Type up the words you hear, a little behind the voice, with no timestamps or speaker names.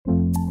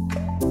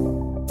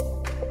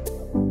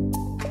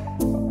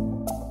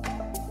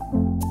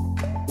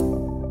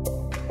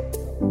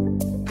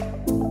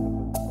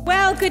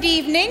good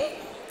evening.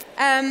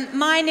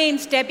 My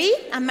name's Debbie.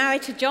 I'm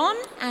married to John,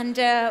 and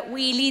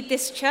we lead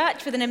this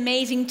church with an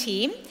amazing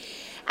team.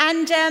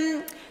 And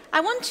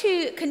I want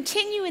to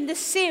continue in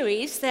this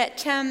series that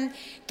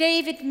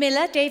Dave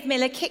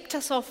Miller kicked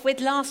us off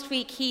with last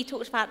week. He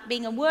talked about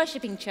being a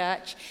worshipping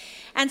church.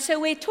 And so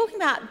we're talking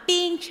about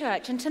being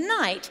church. And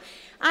tonight,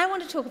 I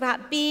want to talk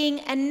about being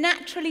a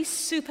naturally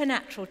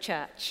supernatural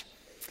church.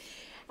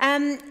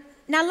 Now,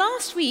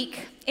 last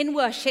week in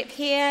worship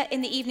here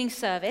in the evening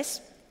service,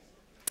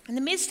 in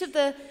the midst of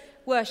the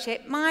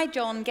worship, my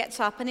John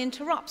gets up and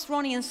interrupts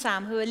Ronnie and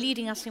Sam, who are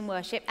leading us in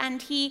worship,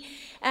 and he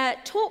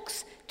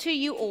talks to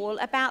you all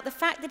about the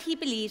fact that he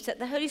believes that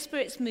the Holy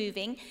Spirit's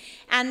moving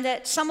and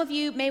that some of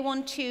you may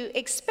want to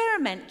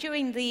experiment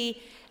during the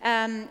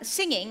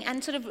singing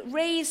and sort of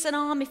raise an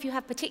arm if you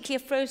have particularly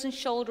a frozen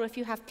shoulder, if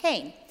you have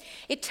pain.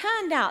 It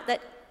turned out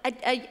that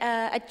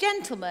a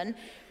gentleman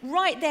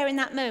right there in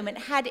that moment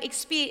had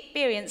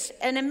experienced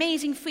an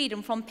amazing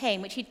freedom from pain,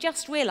 which he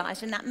just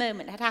realized in that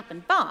moment had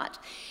happened. But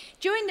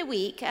during the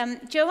week,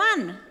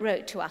 Joanne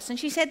wrote to us and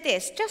she said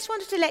this: just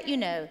wanted to let you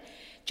know,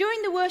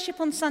 during the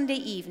worship on Sunday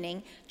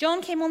evening,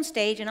 John came on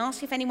stage and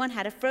asked if anyone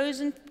had a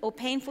frozen or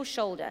painful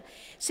shoulder.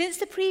 Since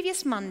the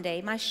previous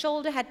Monday, my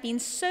shoulder had been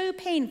so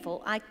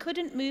painful I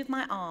couldn't move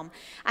my arm.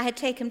 I had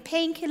taken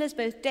painkillers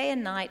both day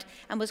and night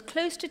and was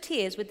close to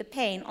tears with the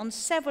pain on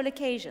several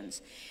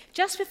occasions.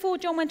 Just before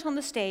John went on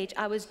the stage,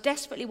 I was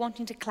desperately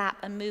wanting to clap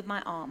and move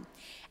my arm.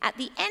 At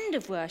the end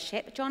of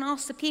worship, John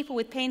asked the people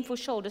with painful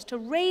shoulders to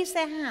raise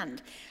their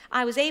hand.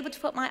 I was able to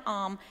put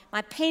my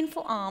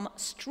painful arm,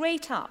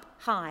 straight up,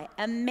 high.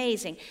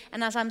 Amazing.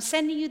 And as I'm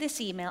sending you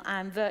this email, I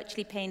am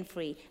virtually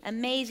pain-free.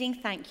 Amazing.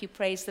 Thank you.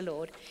 Praise the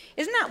Lord.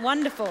 Isn't that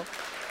wonderful?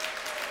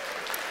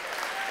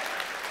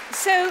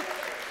 So,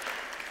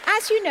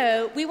 as you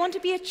know, we want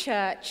to be a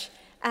church,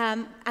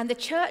 and the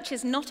church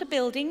is not a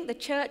building. The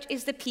church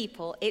is the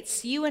people.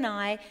 It's you and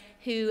I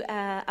who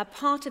are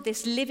part of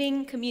this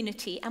living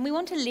community, and we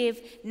want to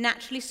live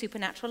naturally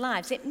supernatural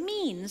lives. It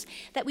means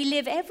that we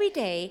live every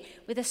day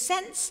with a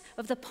sense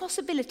of the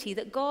possibility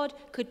that God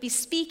could be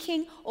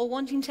speaking or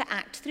wanting to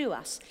act through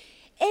us.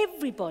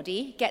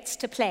 Everybody gets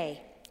to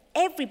play.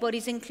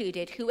 Everybody's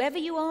included. Whoever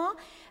you are,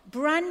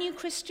 brand new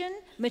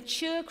Christian,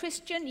 mature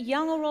Christian,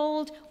 young or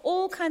old,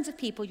 all kinds of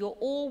people, you're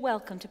all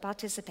welcome to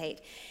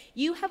participate.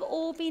 You have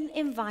all been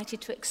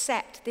invited to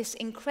accept this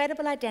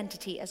incredible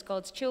identity as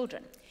God's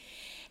children.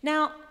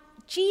 Now,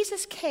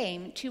 Jesus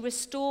came to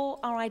restore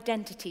our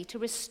identity, to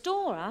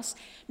restore us,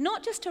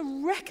 not just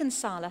to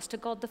reconcile us to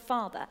God the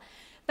Father,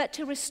 but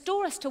to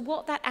restore us to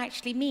what that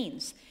actually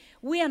means.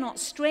 We are not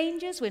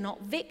strangers, we're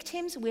not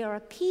victims, we are a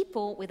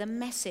people with a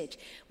message.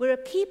 We're a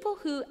people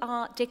who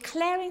are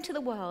declaring to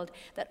the world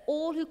that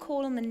all who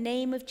call on the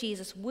name of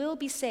Jesus will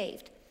be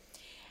saved.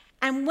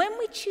 And when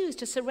we choose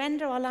to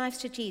surrender our lives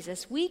to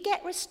Jesus, we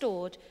get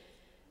restored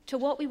to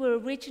what we were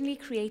originally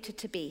created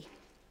to be,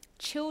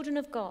 children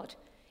of God.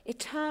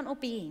 Eternal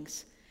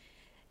beings,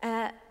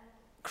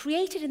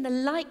 created in the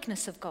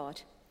likeness of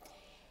God.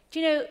 Do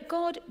you know,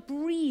 God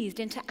breathed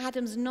into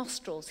Adam's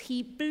nostrils.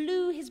 He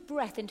blew his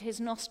breath into his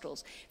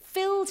nostrils,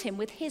 filled him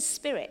with his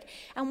Spirit.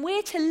 And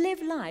we're to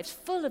live lives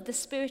full of the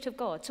Spirit of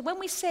God. So when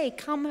we say,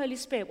 "Come, Holy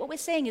Spirit," what we're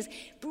saying is,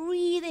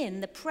 breathe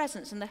in the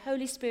presence and the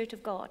Holy Spirit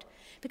of God.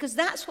 Because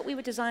that's what we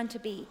were designed to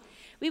be.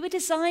 We were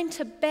designed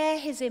to bear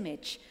his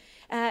image.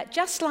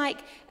 Just like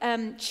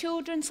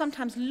children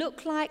sometimes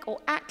look like or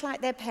act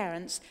like their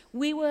parents,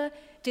 we were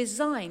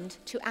designed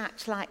to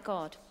act like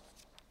God.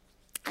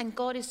 And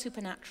God is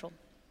supernatural.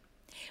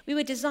 We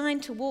were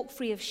designed to walk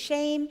free of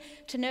shame,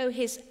 to know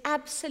his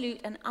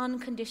absolute and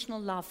unconditional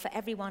love for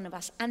every one of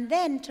us, and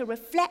then to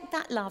reflect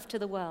that love to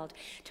the world,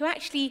 to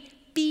actually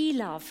be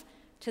love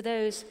to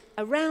those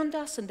around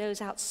us and those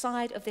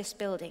outside of this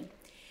building.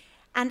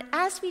 And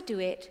as we do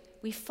it,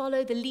 we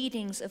follow the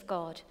leadings of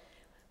God.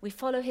 We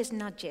follow his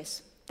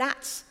nudges.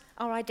 That's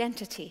our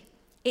identity.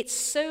 It's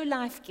so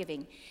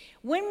life-giving.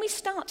 When we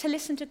start to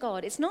listen to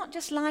God, it's not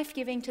just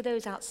life-giving to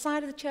those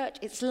outside of the church,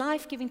 it's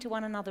life-giving to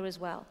one another as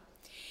well.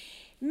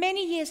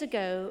 Many years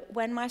ago,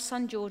 when my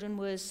son Jordan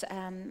was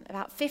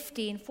about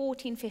 14,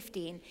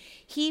 15,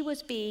 he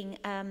was being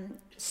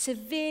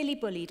severely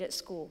bullied at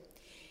school.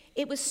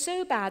 It was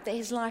so bad that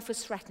his life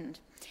was threatened.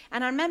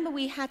 And I remember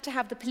we had to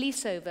have the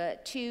police over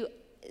to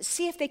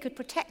see if they could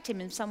protect him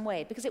in some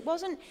way, because it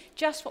wasn't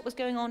just what was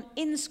going on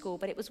in school,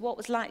 but it was what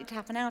was likely to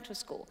happen out of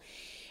school.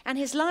 And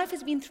his life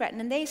has been threatened,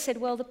 and they said,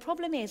 well, the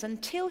problem is,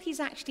 until he's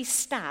actually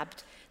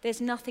stabbed, there's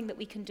nothing that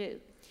we can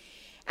do.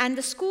 And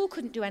the school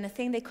couldn't do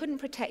anything, they couldn't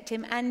protect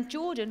him, and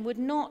Jordan would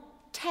not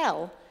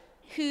tell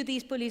who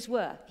these bullies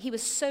were. He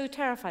was so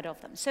terrified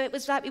of them. So it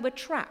was like we were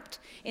trapped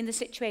in the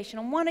situation.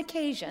 On one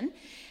occasion,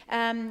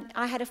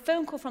 I had a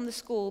phone call from the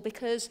school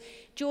because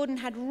Jordan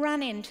had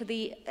run into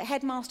the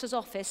headmaster's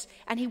office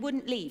and he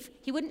wouldn't leave.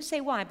 He wouldn't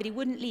say why, but he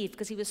wouldn't leave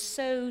because he was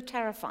so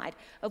terrified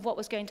of what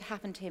was going to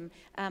happen to him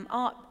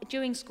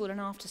during school and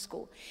after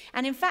school.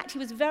 And in fact, he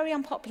was very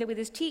unpopular with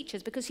his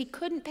teachers because he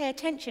couldn't pay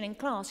attention in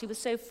class. He was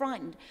so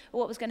frightened of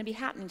what was going to be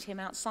happening to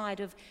him outside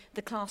of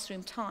the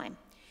classroom time.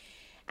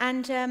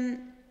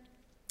 And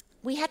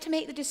we had to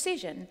make the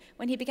decision,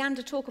 when he began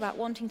to talk about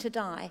wanting to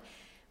die,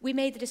 we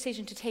made the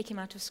decision to take him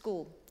out of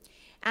school.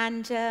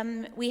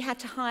 And we had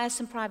to hire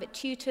some private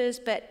tutors,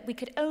 but we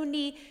could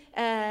only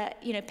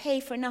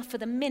pay for enough for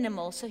the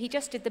minimal. So he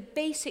just did the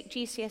basic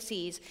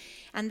GCSEs,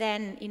 and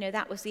then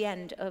that was the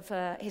end of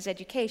his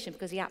education,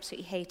 because he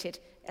absolutely hated,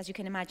 as you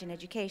can imagine,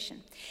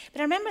 education.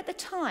 But I remember at the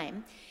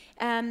time,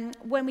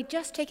 when we'd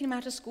just taken him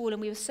out of school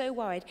and we were so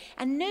worried,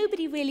 and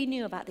nobody really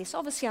knew about this.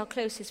 Obviously, our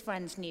closest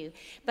friends knew.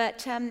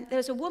 But there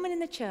was a woman in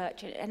the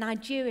church, a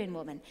Nigerian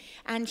woman,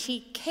 and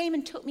she came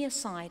and took me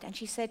aside, and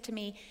she said to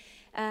me,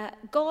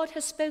 God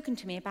has spoken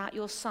to me about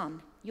your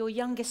son, your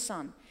youngest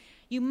son.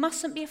 You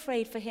mustn't be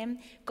afraid for him.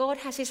 God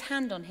has his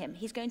hand on him.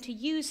 He's going to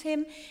use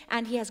him,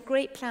 and he has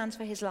great plans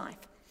for his life.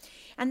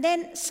 And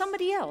then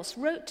somebody else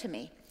wrote to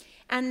me,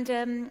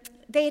 and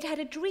they had had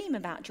a dream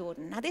about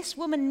Jordan. Now, this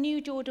woman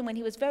knew Jordan when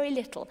he was very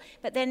little,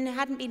 but then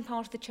hadn't been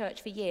part of the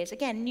church for years.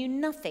 Again, knew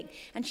nothing.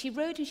 And she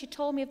wrote and she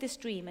told me of this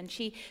dream, and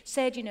she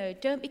said,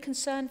 don't be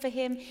concerned for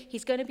him.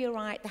 He's going to be all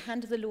right. The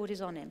hand of the Lord is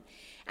on him.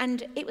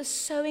 And it was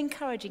so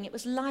encouraging. It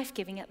was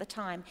life-giving at the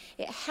time.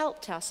 It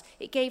helped us.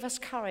 It gave us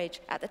courage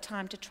at the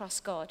time to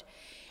trust God.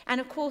 And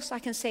of course, I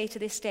can say to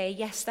this day,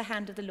 yes, the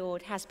hand of the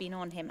Lord has been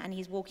on him, and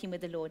he's walking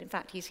with the Lord. In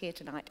fact, he's here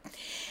tonight.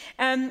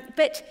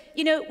 But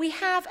we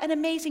have an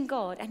amazing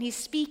God, and he's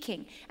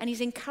speaking, and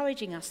he's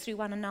encouraging us through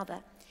one another.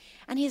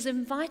 And he's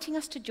inviting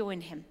us to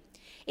join him.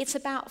 It's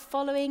about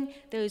following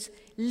those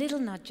little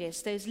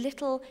nudges, those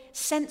little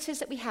senses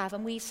that we have,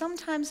 and we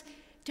sometimes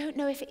don't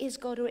know if it is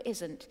God or it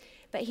isn't,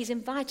 but he's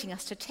inviting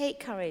us to take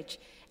courage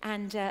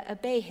and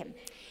obey him.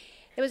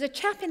 There was a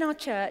chap in our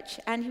church,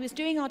 and he was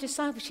doing our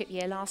discipleship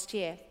year last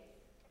year,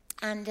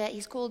 and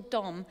he's called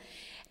Dom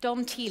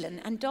Thielen,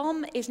 and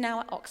Dom is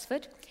now at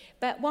Oxford,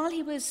 but while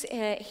he was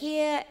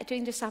here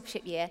doing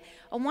discipleship year,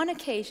 on one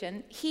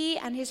occasion, he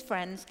and his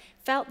friends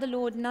felt the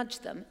Lord nudge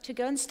them to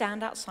go and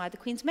stand outside the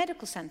Queen's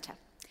Medical Centre.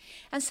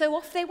 And so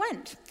off they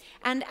went.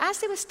 And as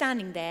they were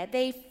standing there,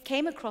 they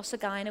came across a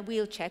guy in a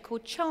wheelchair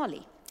called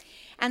Charlie.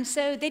 And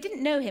so they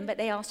didn't know him, but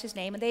they asked his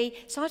name, and they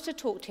started to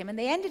talk to him, and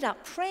they ended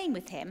up praying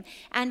with him,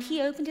 and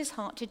he opened his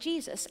heart to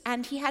Jesus,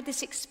 and he had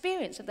this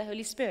experience of the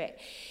Holy Spirit.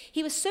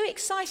 He was so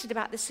excited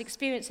about this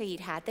experience that he'd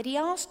had that he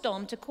asked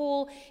Dom to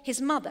call his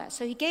mother.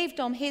 So he gave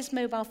Dom his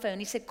mobile phone.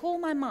 He said, call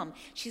my mum.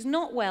 She's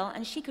not well,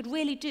 and she could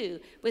really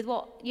do with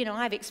what,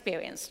 I've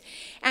experienced.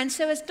 And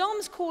so as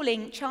Dom's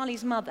calling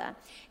Charlie's mother,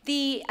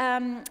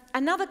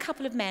 another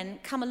couple of men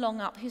come along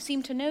up who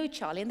seem to know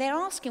Charlie, and they're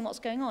asking what's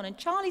going on. And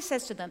Charlie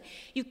says to them,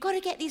 you've got to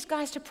get these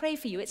guys to pray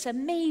for you. It's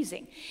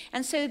amazing.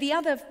 And so the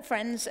other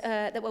friends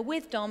that were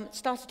with Dom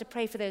started to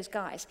pray for those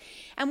guys.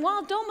 And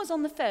while Dom was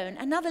on the phone,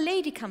 another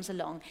lady comes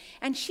along,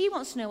 and she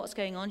wants to know what's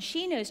going on.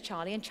 She knows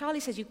Charlie, and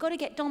Charlie says, you've got to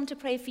get Dom to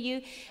pray for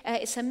you.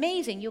 It's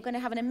amazing. You're going to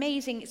have an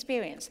amazing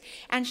experience.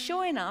 And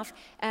sure enough,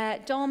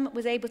 Dom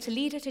was able to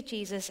lead her to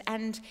Jesus,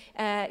 and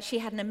she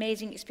had an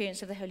amazing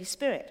experience of the Holy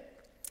Spirit.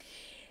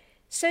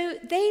 So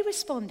they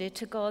responded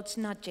to God's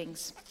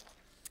nudgings.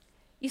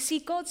 You see,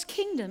 God's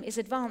kingdom is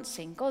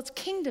advancing. God's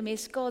kingdom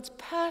is God's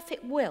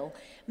perfect will,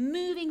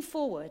 moving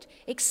forward,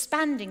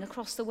 expanding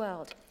across the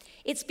world.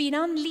 It's been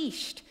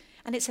unleashed,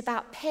 and it's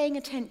about paying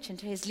attention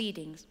to his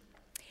leadings.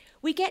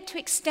 We get to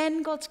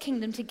extend God's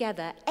kingdom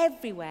together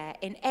everywhere,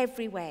 in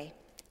every way,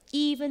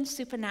 even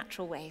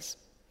supernatural ways.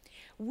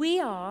 We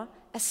are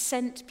a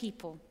sent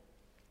people.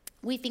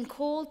 We've been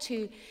called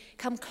to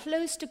come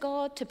close to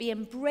God, to be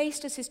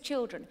embraced as his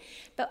children.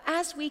 But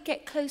as we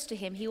get close to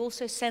him, he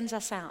also sends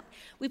us out.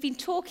 We've been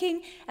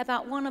talking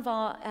about one of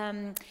our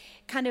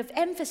kind of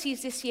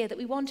emphases this year, that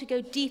we want to go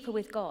deeper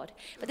with God.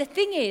 But the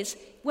thing is,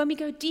 when we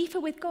go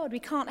deeper with God, we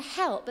can't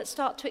help but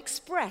start to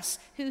express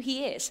who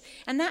he is.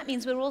 And that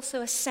means we're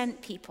also a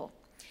sent people.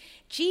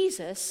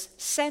 Jesus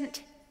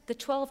sent the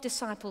 12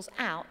 disciples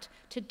out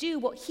to do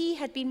what he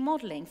had been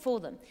modeling for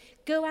them.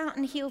 Go out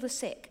and heal the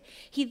sick.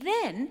 He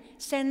then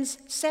sends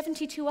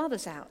 72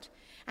 others out.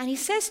 And he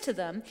says to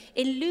them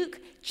in Luke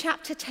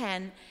chapter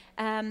 10,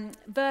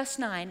 verse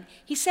 9,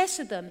 he says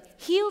to them,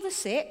 heal the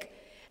sick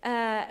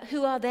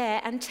who are there,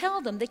 and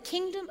tell them the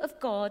kingdom of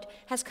God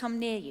has come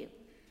near you.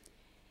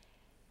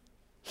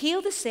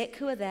 Heal the sick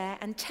who are there,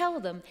 and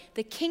tell them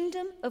the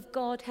kingdom of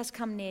God has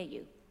come near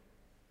you.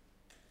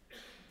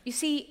 You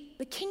see,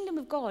 the kingdom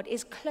of God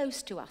is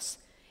close to us.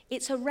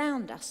 It's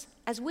around us.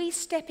 As we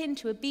step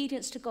into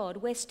obedience to God,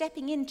 we're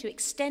stepping into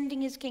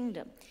extending his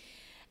kingdom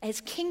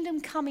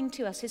coming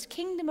to us, his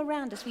kingdom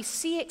around us. We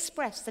see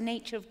express the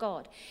nature of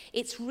God.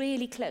 It's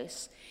really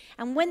close.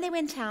 And when they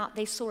went out,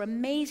 they saw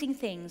amazing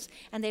things,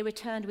 and they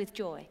returned with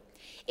joy.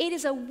 It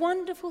is a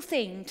wonderful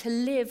thing to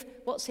live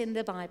what's in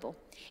the Bible.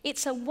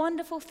 It's a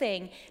wonderful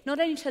thing not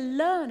only to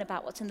learn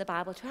about what's in the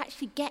Bible, to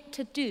actually get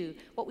to do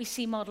what we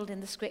see modeled in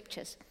the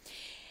scriptures.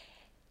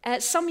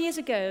 Some years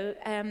ago,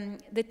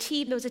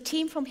 there was a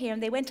team from here,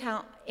 and they went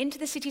out into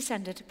the city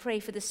centre to pray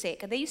for the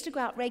sick. And they used to go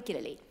out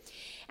regularly.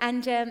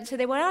 And so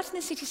they were out in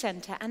the city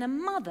centre, and a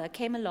mother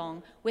came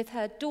along with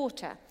her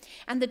daughter.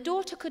 And the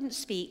daughter couldn't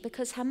speak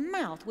because her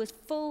mouth was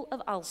full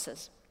of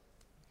ulcers.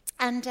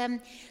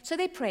 And so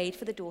they prayed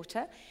for the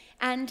daughter,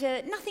 and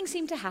nothing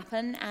seemed to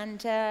happen, and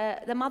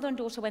the mother and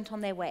daughter went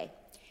on their way.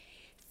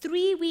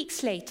 3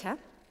 weeks later,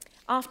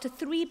 after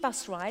 3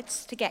 bus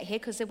rides to get here,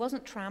 because there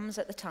wasn't trams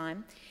at the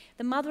time,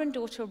 the mother and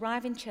daughter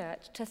arrive in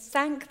church to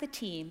thank the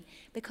team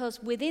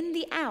because within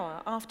the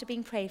hour after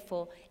being prayed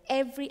for,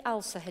 every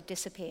ulcer had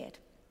disappeared.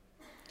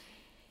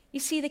 You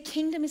see, the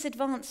kingdom is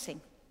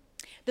advancing.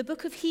 The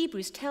book of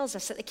Hebrews tells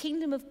us that the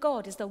kingdom of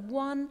God is the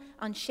one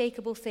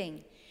unshakable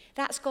thing.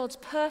 That's God's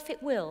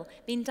perfect will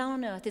being done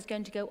on earth is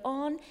going to go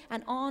on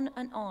and on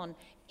and on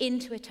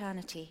into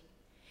eternity.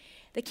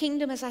 The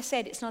kingdom, as I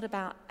said, it's not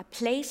about a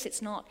place,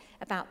 it's not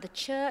about the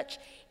church,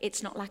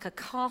 it's not like a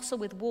castle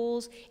with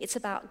walls, it's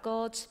about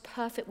God's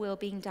perfect will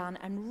being done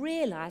and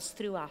realized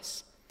through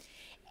us.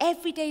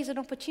 Every day is an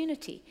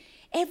opportunity.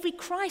 Every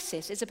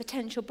crisis is a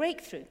potential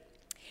breakthrough.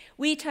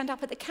 We turned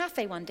up at the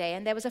cafe one day,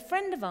 and there was a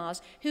friend of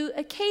ours who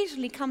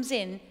occasionally comes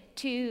in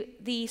to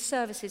the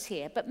services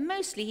here, but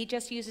mostly he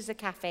just uses the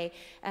cafe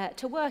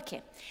to work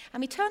in. And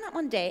we turned up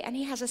one day, and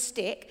he has a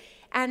stick,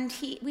 and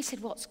we said,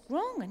 "What's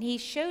wrong?" And he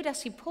showed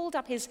us, he pulled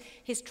up his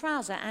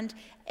trouser, and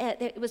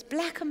it was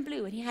black and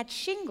blue, and he had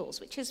shingles,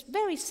 which is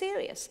very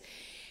serious.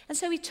 And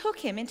so we took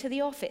him into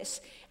the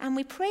office, and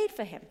we prayed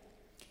for him.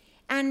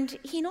 And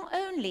he not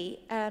only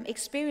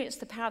experienced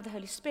the power of the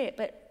Holy Spirit,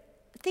 but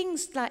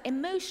things like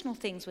emotional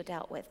things were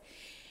dealt with.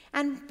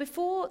 And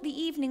before the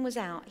evening was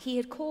out, he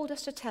had called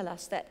us to tell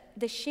us that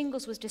the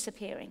shingles was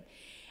disappearing.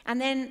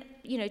 And then,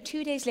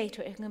 2 days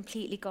later, it had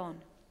completely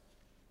gone.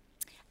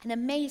 An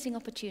amazing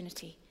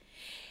opportunity.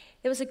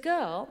 There was a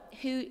girl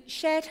who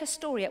shared her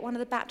story at one of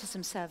the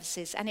baptism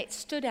services, and it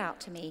stood out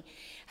to me.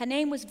 Her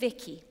name was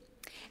Vicky.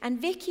 And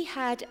Vicky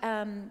had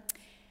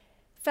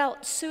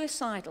felt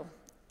suicidal.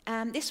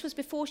 This was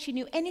before she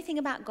knew anything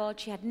about God.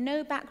 She had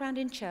no background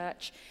in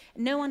church,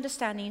 no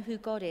understanding of who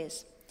God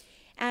is.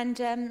 And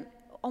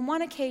on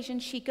one occasion,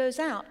 she goes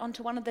out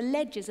onto one of the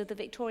ledges of the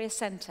Victoria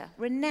Centre,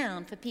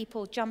 renowned for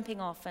people jumping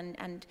off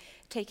and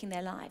taking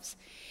their lives.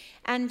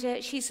 And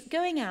she's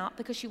going out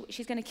because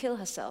she's going to kill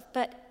herself.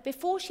 But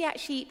before she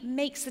actually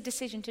makes the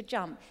decision to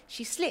jump,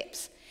 she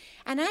slips.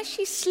 And as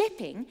she's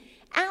slipping,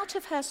 out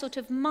of her sort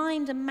of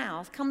mind and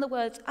mouth come the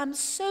words, "I'm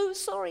so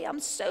sorry,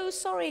 I'm so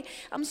sorry.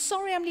 I'm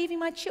sorry I'm leaving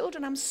my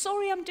children. I'm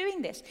sorry I'm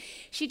doing this."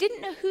 She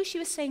didn't know who she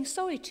was saying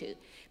sorry to,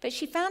 but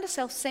she found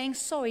herself saying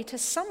sorry to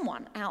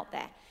someone out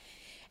there.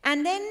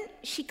 And then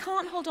she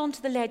can't hold on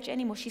to the ledge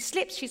anymore. She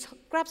slips, she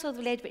grabs hold of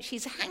the ledge, but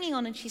she's hanging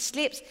on and she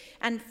slips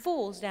and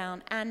falls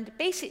down. And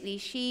basically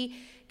she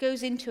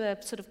goes into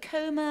a sort of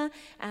coma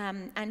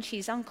and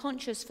she's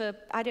unconscious for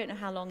I don't know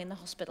how long in the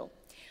hospital.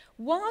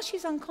 While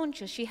she's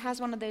unconscious, she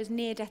has one of those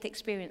near-death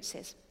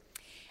experiences.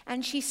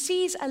 And she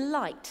sees a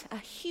light, a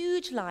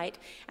huge light,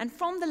 and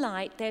from the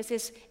light there's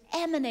this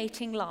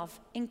emanating love,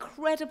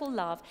 incredible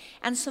love,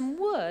 and some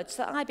words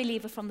that I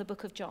believe are from the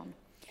book of John.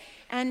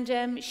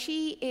 And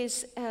she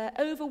is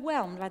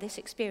overwhelmed by this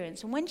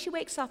experience. And when she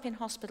wakes up in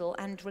hospital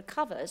and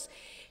recovers,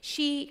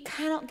 she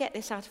cannot get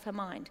this out of her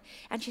mind.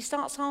 And she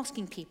starts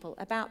asking people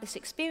about this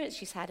experience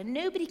she's had, and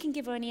nobody can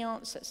give her any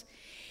answers.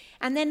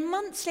 And then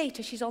months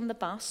later, she's on the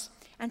bus,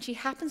 and she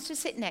happens to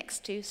sit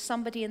next to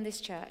somebody in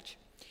this church.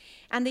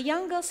 And the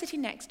young girl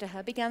sitting next to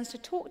her begins to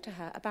talk to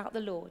her about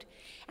the Lord.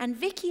 And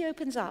Vicky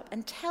opens up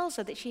and tells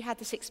her that she had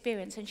this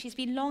experience and she's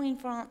been longing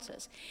for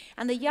answers.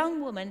 And the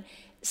young woman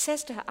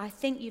says to her, "I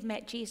think you've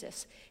met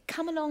Jesus.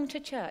 Come along to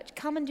church.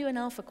 Come and do an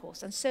Alpha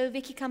course." And so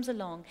Vicky comes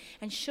along,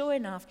 and sure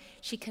enough,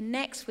 she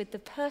connects with the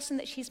person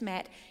that she's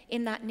met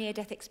in that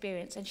near-death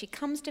experience. And she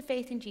comes to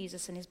faith in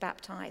Jesus and is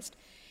baptized.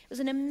 It was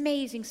an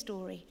amazing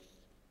story.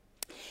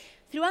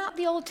 Throughout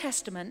the Old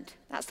Testament,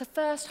 that's the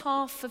first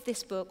half of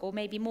this book, or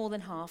maybe more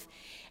than half,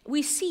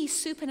 we see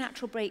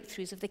supernatural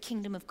breakthroughs of the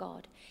kingdom of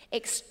God,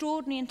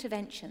 extraordinary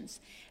interventions,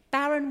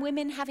 barren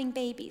women having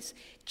babies.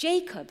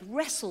 Jacob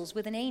wrestles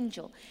with an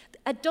angel.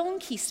 A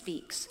donkey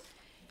speaks.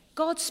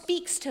 God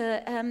speaks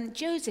to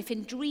Joseph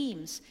in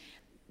dreams.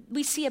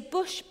 We see a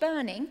bush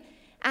burning,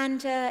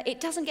 and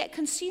it doesn't get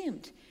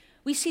consumed.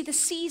 We see the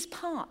seas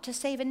part to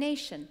save a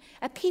nation,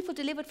 a people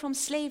delivered from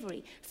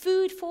slavery,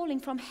 food falling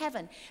from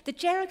heaven, the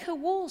Jericho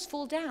walls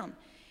fall down,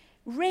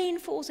 rain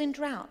falls in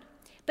drought.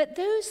 But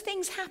those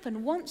things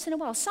happen once in a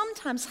while.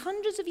 Sometimes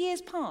hundreds of years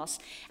pass,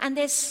 and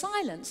there's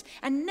silence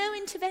and no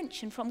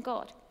intervention from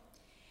God.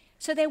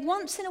 So they're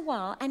once in a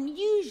while, and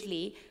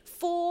usually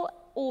for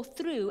or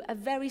through a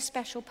very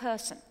special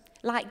person,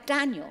 like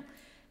Daniel,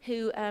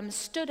 who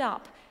stood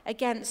up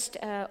against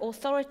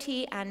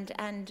authority and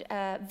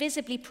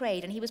visibly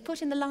prayed, and he was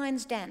put in the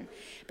lion's den.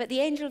 But the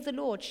angel of the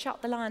Lord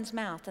shut the lion's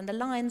mouth, and the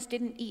lions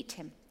didn't eat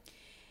him.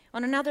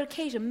 On another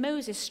occasion,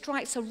 Moses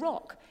strikes a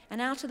rock, and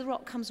out of the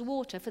rock comes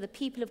water for the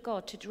people of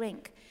God to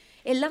drink.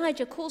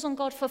 Elijah calls on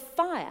God for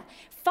fire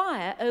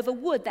over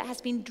wood that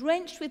has been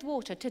drenched with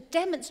water, to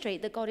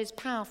demonstrate that God is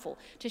powerful,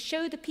 to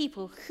show the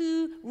people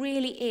who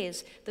really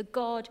is the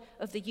God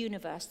of the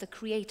universe, the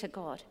creator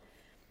God.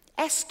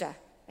 Esther,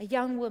 a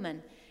young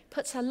woman,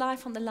 puts her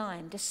life on the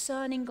line,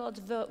 discerning God's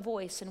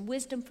voice and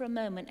wisdom for a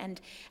moment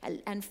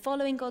and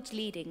following God's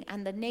leading,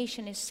 and the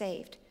nation is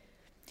saved.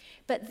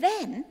 But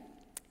then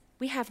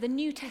we have the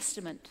New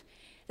Testament,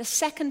 the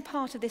second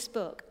part of this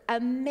book.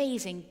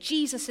 Amazing.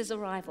 Jesus'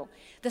 arrival.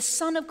 The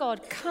Son of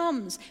God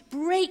comes,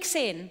 breaks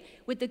in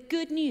with the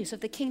good news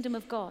of the kingdom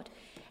of God.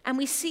 And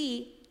we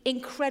see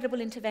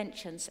incredible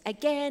interventions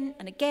again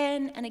and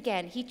again and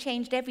again. He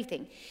changed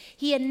everything.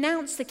 He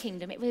announced the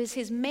kingdom. It was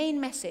his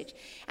main message.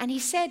 And he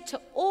said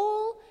to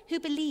all who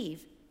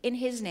believe in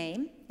his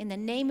name, in the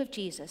name of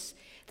Jesus,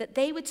 that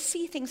they would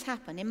see things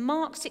happen. In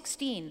Mark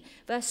 16,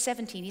 verse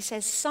 17, he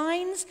says,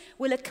 signs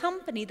will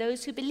accompany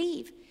those who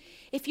believe.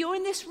 If you're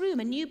in this room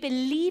and you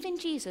believe in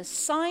Jesus,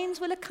 signs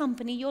will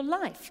accompany your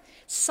life,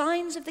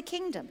 signs of the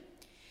kingdom.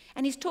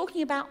 And he's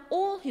talking about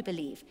all who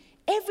believe.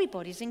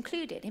 Everybody's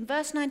included. In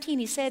verse 19,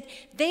 he said,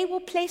 they will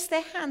place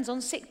their hands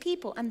on sick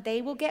people and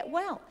they will get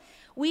well.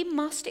 We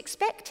must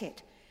expect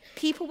it.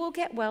 People will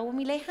get well when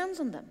we lay hands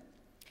on them.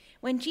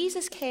 When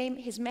Jesus came,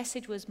 his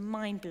message was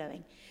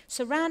mind-blowing.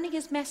 Surrounding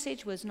his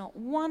message was not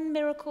one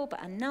miracle,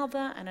 but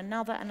another and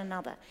another and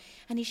another.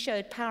 And he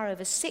showed power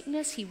over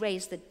sickness. He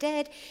raised the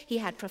dead. He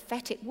had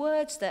prophetic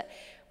words that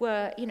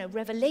were,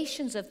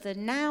 revelations of the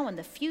now and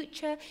the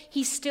future.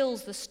 He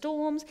stills the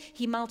storms.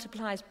 He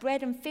multiplies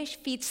bread and fish,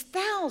 feeds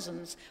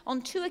thousands.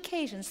 On 2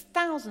 occasions,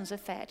 thousands are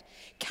fed.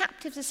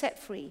 Captives are set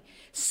free.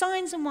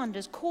 Signs and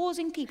wonders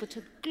causing people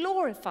to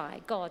glorify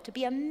God, to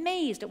be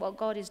amazed at what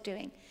God is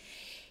doing.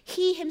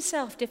 He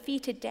himself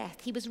defeated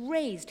death. He was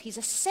raised. He's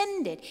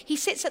ascended. He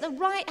sits at the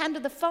right hand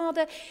of the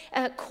Father,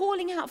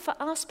 calling out for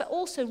us, but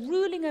also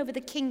ruling over the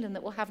kingdom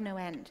that will have no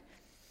end.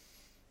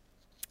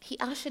 He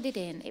ushered it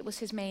in. It was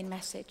his main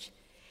message.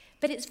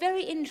 But it's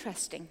very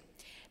interesting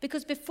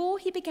because before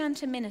he began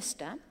to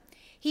minister,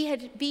 he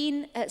had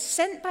been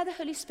sent by the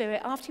Holy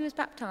Spirit after he was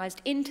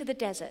baptized into the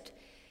desert.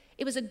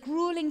 It was a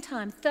grueling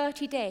time,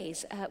 30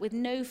 days with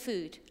no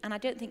food. And I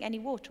don't think any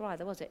water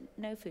either, was it?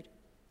 No food.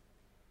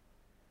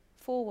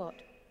 For what?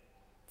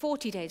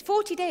 40 days.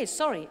 40 days,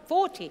 sorry.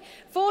 40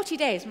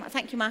 days.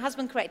 Thank you, my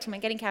husband corrected me.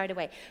 I'm getting carried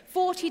away.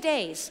 40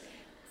 days.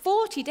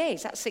 40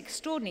 days, that's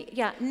extraordinary.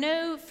 Yeah,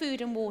 no food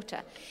and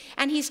water.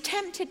 And he's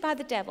tempted by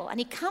the devil, and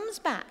he comes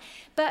back.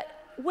 But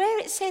where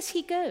it says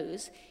he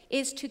goes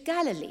is to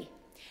Galilee.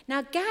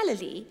 Now,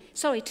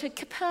 to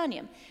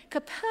Capernaum.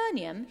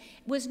 Capernaum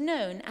was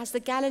known as the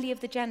Galilee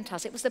of the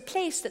Gentiles. It was the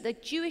place that the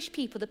Jewish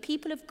people, the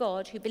people of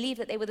God, who believed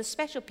that they were the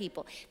special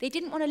people, they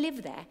didn't want to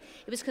live there.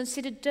 It was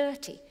considered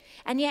dirty.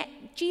 And yet,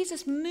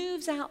 Jesus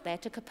moves out there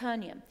to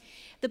Capernaum.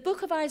 The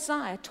book of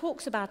Isaiah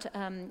talks about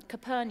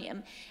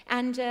Capernaum,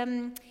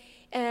 and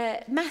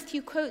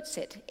Matthew quotes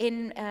it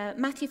in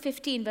Matthew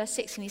 15, verse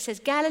 16. He says,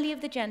 Galilee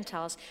of the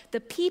Gentiles, the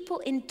people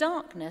in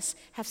darkness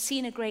have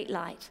seen a great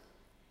light.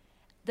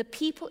 The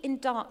people in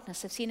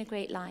darkness have seen a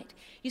great light.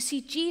 You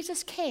see,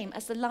 Jesus came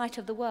as the light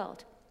of the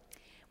world.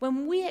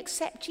 When we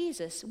accept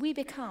Jesus, we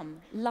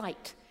become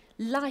light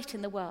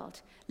in the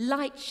world,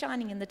 light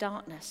shining in the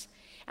darkness.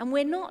 And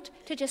we're not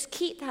to just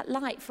keep that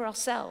light for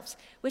ourselves.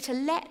 We're to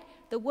let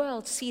the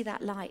world see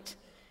that light.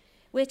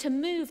 We're to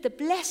move the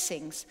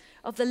blessings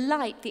of the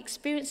light, the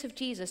experience of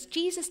Jesus.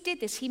 Jesus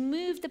did this. He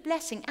moved the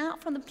blessing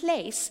out from the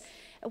place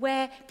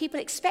where people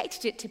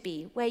expected it to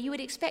be, where you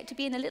would expect to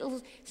be in a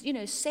little,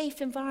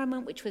 safe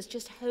environment, which was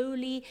just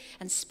holy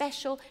and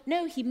special.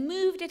 No, he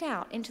moved it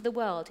out into the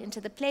world, into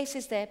the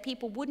places there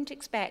people wouldn't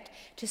expect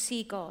to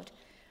see God.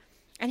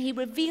 And he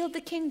revealed the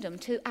kingdom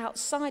to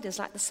outsiders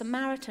like the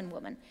Samaritan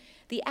woman,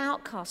 the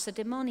outcasts, the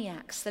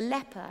demoniacs, the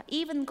leper,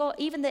 even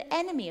the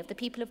enemy of the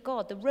people of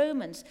God, the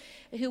Romans,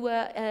 who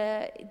were,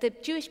 the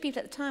Jewish people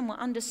at the time were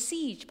under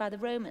siege by the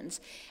Romans.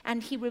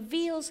 And he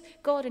reveals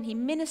God and he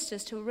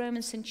ministers to a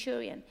Roman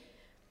centurion.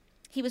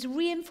 He was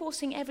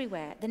reinforcing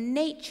everywhere the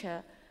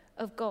nature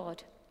of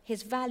God,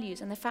 his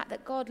values, and the fact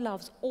that God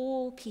loves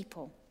all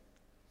people.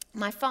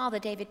 My father,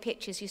 David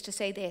Pitchers, used to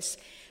say this: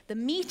 the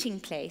meeting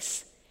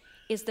place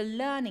is the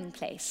learning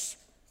place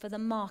for the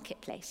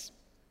marketplace.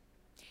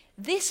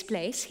 This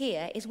place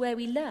here is where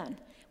we learn.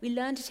 We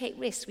learn to take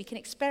risks. We can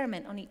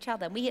experiment on each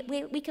other.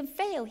 We can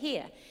fail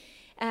here.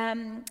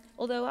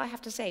 Although I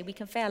have to say, we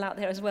can fail out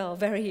there as well,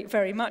 very,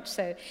 very much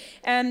so.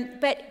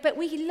 But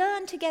we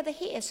learn together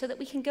here so that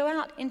we can go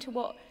out into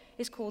what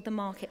is called the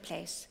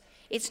marketplace.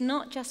 It's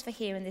not just for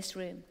here in this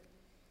room.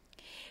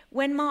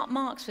 When Mark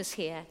Marks was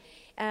here,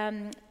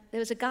 there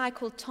was a guy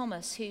called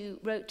Thomas who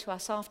wrote to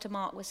us after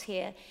Mark was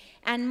here.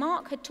 And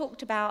Mark had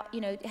talked about,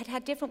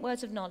 had different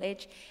words of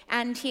knowledge,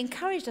 and he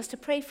encouraged us to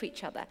pray for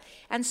each other.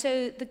 And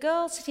so the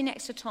girl sitting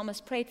next to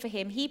Thomas prayed for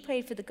him. He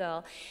prayed for the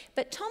girl.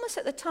 But Thomas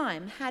at the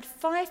time had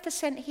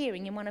 5%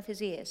 hearing in one of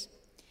his ears.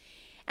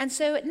 And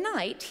so at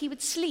night, he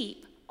would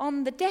sleep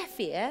on the deaf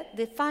ear,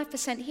 the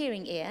 5%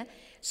 hearing ear,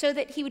 so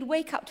that he would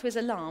wake up to his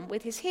alarm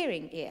with his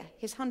hearing ear,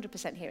 his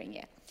 100% hearing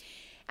ear.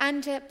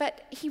 And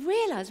but he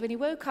realized when he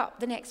woke up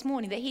the next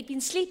morning that he'd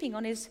been sleeping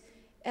on his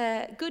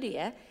good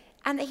ear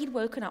and that he'd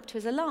woken up to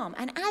his alarm.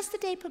 And as the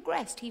day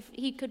progressed,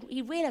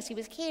 he realized he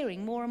was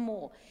hearing more and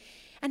more.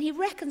 And he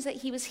reckons that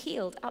he was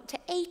healed. Up to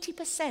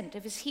 80%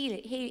 of his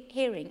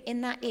hearing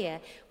in that ear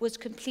was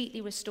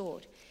completely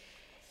restored.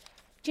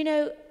 Do you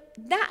know,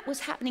 that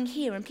was happening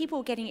here and people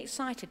were getting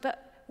excited.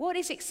 But what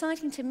is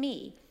exciting to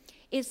me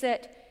is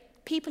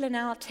that people are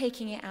now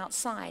taking it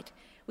outside.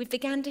 We've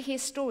begun to hear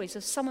stories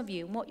of some of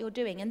you and what you're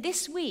doing. And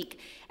this week,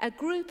 a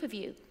group of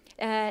you,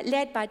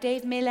 led by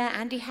Dave Miller,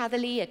 Andy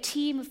Hatherley, a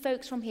team of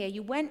folks from here,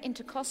 you went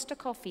into Costa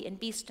Coffee in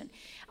Beeston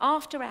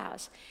after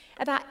hours.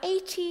 About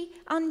 80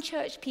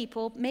 unchurched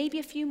people, maybe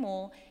a few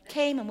more,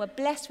 came and were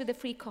blessed with the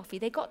free coffee.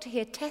 They got to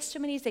hear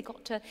testimonies, they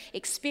got to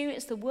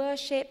experience the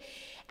worship,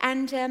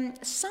 and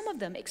some of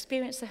them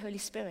experienced the Holy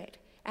Spirit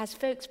as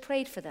folks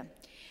prayed for them.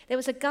 There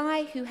was a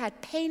guy who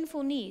had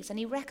painful knees, and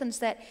he reckons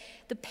that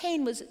the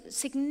pain was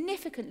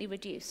significantly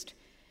reduced.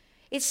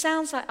 It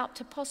sounds like up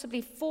to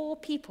possibly 4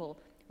 people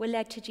were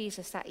led to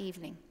Jesus that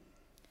evening.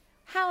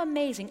 How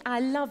amazing. I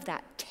love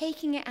that,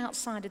 taking it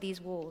outside of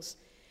these walls.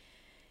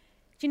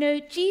 Do you know,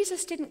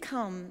 Jesus didn't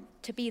come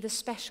to be the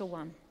special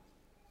one.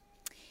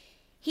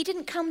 He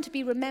didn't come to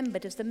be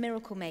remembered as the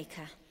miracle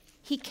maker.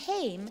 He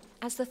came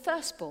as the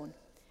firstborn.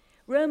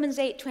 Romans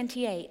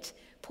 8:28,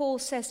 Paul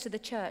says to the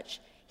church,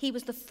 he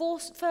was the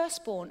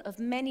firstborn of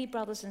many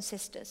brothers and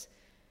sisters.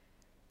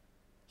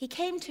 He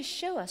came to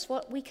show us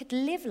what we could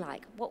live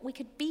like, what we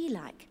could be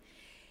like.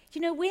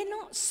 You know, we're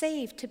not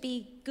saved to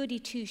be goody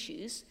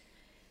two-shoes.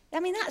 I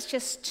mean, that's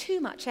just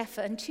too much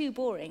effort and too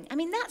boring. I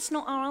mean, that's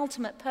not our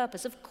ultimate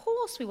purpose. Of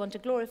course we want to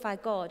glorify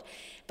God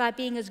by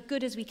being as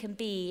good as we can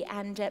be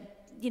and,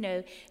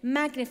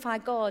 magnify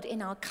God in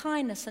our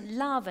kindness and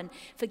love and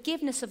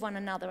forgiveness of one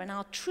another and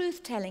our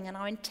truth-telling and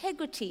our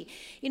integrity.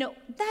 You know,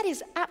 that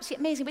is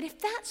absolutely amazing. But if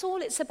that's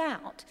all it's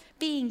about,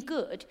 being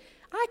good,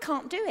 I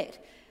can't do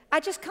it. I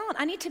just can't.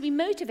 I need to be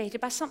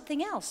motivated by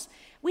something else.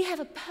 We have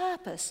a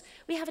purpose.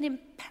 We have an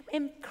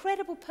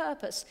incredible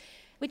purpose,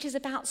 which is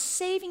about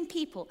saving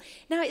people.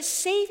 Now, it's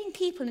saving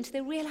people into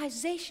the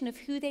realization of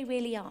who they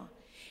really are.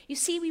 You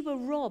see, we were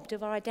robbed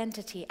of our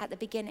identity at the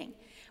beginning.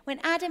 When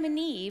Adam and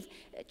Eve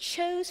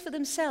chose for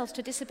themselves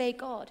to disobey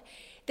God,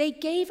 they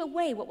gave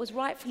away what was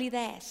rightfully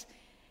theirs.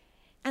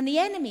 And the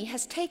enemy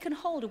has taken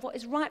hold of what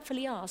is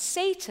rightfully ours.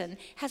 Satan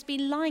has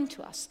been lying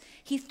to us.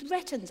 He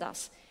threatens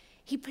us.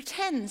 He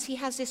pretends he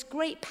has this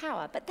great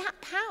power, but that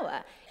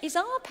power is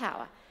our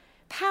power.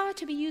 Power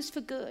to be used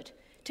for good,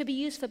 to be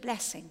used for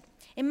blessing.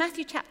 In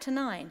Matthew chapter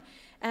 9,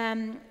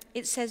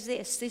 it says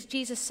this,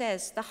 Jesus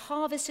says, "The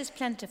harvest is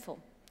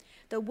plentiful,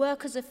 the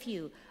workers are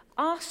few.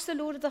 Ask the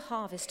Lord of the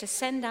harvest to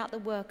send out the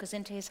workers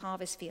into his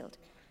harvest field."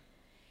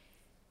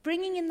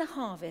 Bringing in the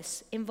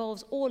harvest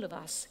involves all of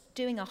us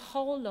doing a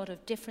whole lot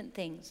of different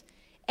things,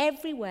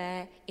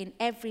 everywhere, in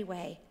every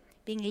way,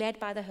 being led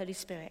by the Holy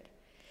Spirit.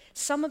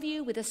 Some of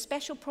you, with a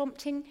special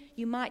prompting,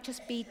 you might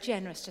just be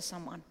generous to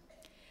someone.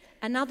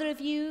 Another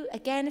of you,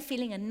 again,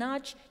 feeling a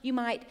nudge, you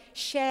might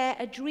share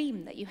a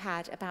dream that you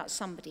had about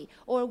somebody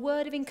or a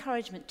word of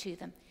encouragement to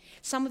them.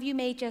 Some of you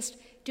may just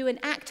do an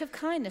act of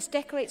kindness,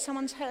 decorate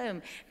someone's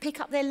home, pick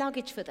up their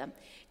luggage for them.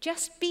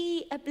 Just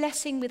be a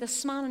blessing with a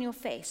smile on your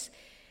face.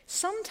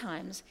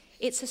 Sometimes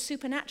it's a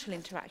supernatural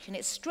interaction.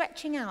 It's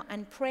stretching out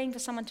and praying for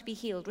someone to be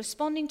healed,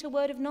 responding to a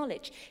word of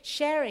knowledge,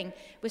 sharing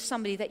with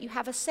somebody that you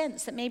have a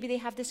sense that maybe they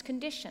have this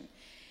condition.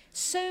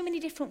 So many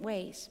different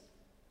ways.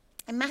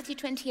 In Matthew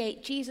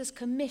 28, Jesus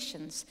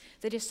commissions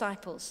the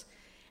disciples,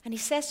 and he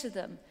says to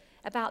them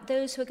about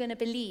those who are going to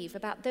believe,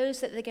 about those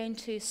that they're going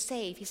to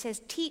save. He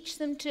says, "Teach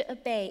them to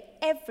obey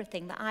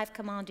everything that I've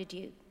commanded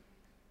you."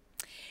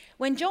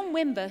 When John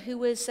Wimber, who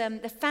was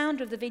the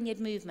founder of the Vineyard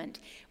Movement,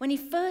 when he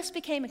first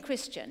became a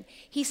Christian,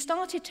 he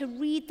started to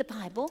read the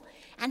Bible,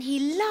 and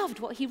he loved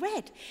what he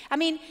read. I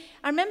mean,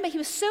 I remember he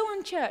was so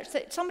unchurched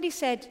that somebody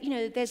said, you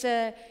know, there's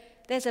a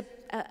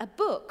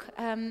book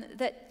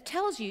that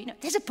tells you,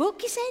 there's a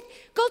book, he said?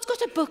 God's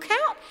got a book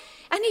out?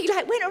 And he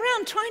went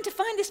around trying to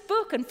find this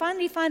book and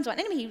finally finds one.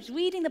 Anyway, he was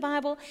reading the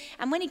Bible,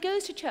 and when he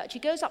goes to church, he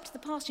goes up to the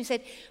pastor and he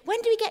said,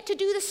 "When do we get to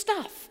do the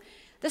stuff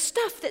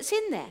that's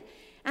in there?"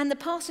 And the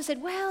pastor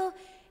said, "Well,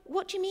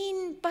 what do you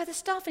mean by the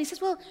stuff?" And he says,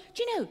 "Well,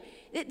 do you know,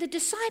 the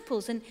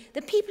disciples and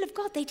the people of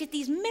God, they did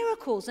these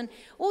miracles and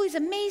all these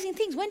amazing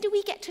things. When do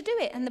we get to do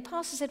it?" And the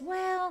pastor said,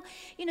 "Well,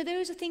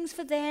 those are things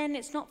for then,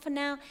 it's not for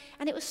now."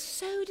 And it was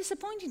so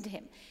disappointing to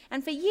him.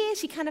 And for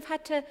years, he kind of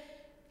had to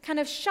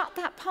shut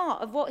that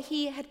part of what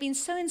he had been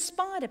so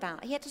inspired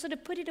about. He had to sort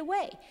of put it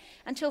away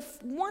until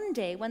one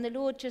day when the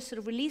Lord just sort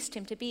of released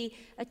him to be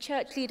a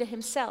church leader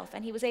himself,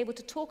 and he was able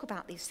to talk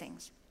about these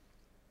things.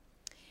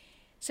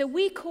 So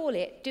we call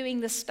it doing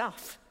the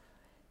stuff,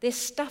 this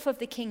stuff of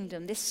the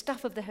kingdom, this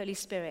stuff of the Holy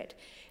Spirit.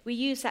 We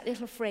use that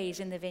little phrase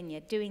in the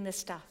Vineyard, doing the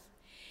stuff.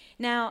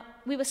 Now,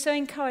 we were so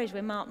encouraged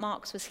when Mark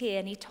Marks was here,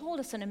 and he told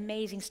us an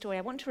amazing story.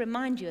 I want to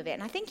remind you of it,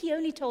 and I think he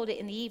only told it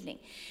in the evening.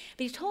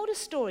 But he told a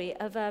story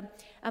of a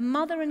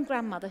mother and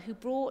grandmother who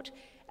brought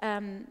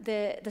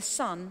the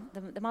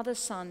mother's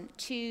son,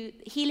 to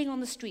healing on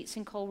the streets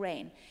in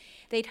Coleraine.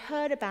 they'd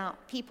heard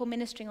about people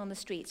ministering on the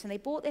streets, and they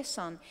brought their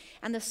son,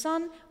 and the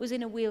son was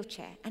in a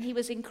wheelchair, and he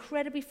was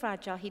incredibly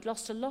fragile. He'd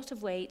lost a lot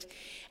of weight,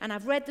 and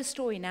I've read the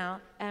story now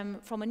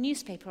from a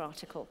newspaper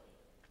article.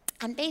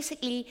 And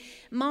basically,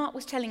 Mark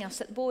was telling us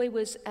that the boy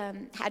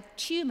had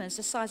tumours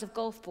the size of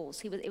golf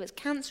balls. It was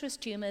cancerous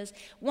tumours.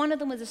 One of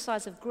them was the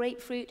size of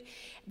grapefruit.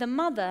 The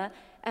mother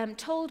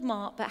told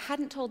Mark, but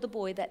hadn't told the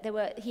boy,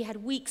 that he had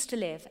weeks to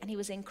live, and he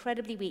was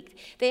incredibly weak.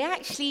 They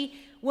actually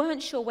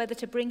weren't sure whether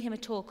to bring him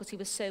at all because he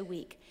was so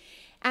weak.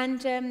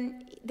 And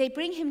they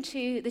bring him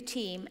to the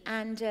team,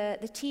 and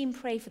the team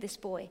pray for this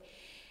boy.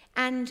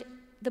 And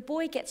the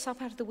boy gets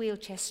up out of the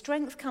wheelchair,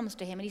 strength comes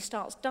to him, and he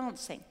starts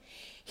dancing.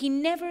 He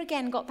never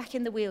again got back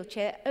in the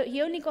wheelchair.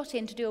 He only got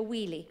in to do a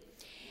wheelie.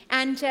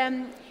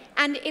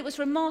 And it was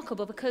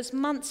remarkable because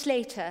months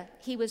later,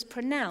 he was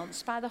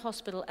pronounced by the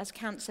hospital as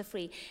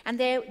cancer-free. And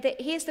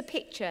here's the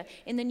picture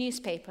in the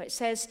newspaper. It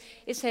says,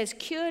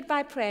 cured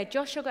by prayer,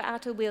 Joshua got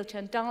out of the wheelchair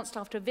and danced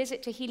after a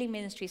visit to Healing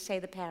Ministries, say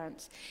the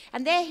parents.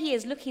 And there he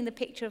is looking the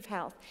picture of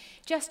health.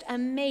 Just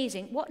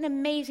amazing. What an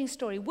amazing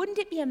story. Wouldn't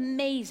it be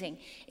amazing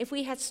if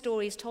we had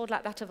stories told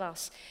like that of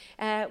us,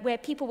 where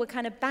people were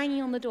kind of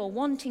banging on the door,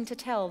 wanting to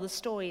tell the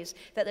stories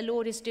that the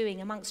Lord is doing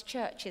amongst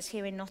churches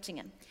here in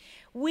Nottingham?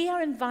 We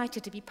are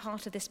invited to be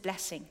part of this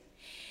blessing.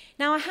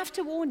 Now, I have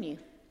to warn you,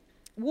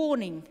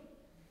 warning,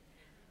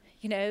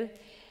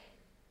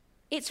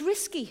 it's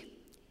risky.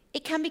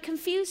 It can be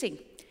confusing,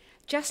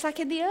 just like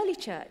in the early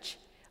church.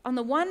 On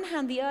the one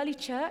hand, the early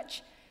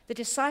church, the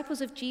disciples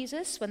of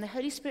Jesus, when the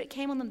Holy Spirit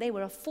came on them, they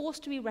were a force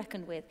to be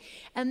reckoned with.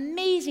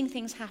 Amazing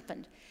things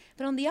happened.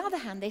 But on the other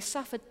hand, they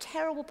suffered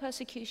terrible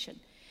persecution.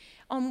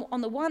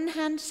 On the one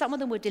hand, some of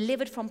them were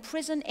delivered from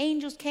prison.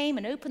 Angels came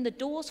and opened the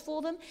doors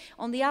for them.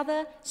 On the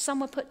other,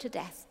 some were put to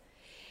death.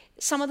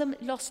 Some of them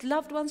lost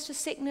loved ones to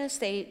sickness.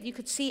 You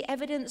could see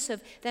evidence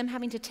of them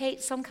having to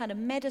take some kind of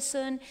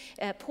medicine.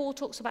 Paul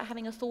talks about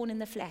having a thorn in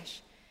the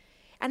flesh.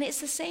 And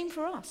it's the same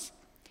for us.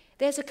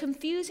 There's a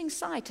confusing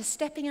side to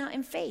stepping out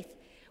in faith.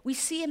 We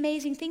see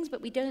amazing things,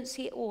 but we don't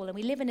see it all. And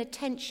we live in a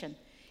tension.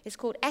 It's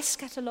called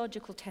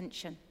eschatological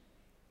tension.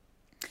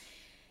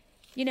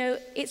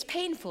 It's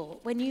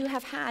painful when you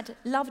have had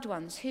loved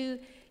ones who,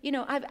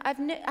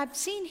 I've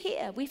seen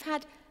here, we've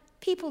had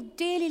people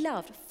dearly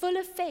loved, full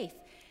of faith,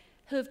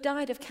 who have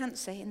died of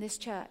cancer in this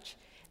church.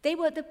 There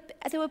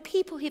were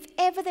people, if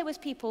ever there was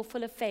people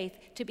full of faith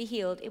to be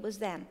healed, it was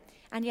them.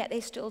 And yet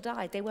they still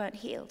died. They weren't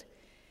healed.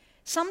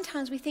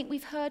 Sometimes we think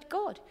we've heard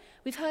God.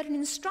 We've heard an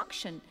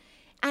instruction.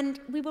 And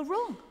we were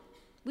wrong.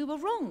 We were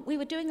wrong. We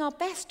were doing our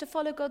best to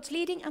follow God's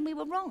leading, and we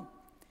were wrong.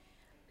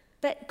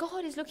 But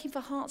God is looking for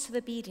hearts of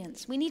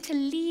obedience. We need to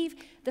leave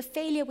the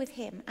failure with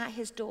him at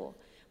his door.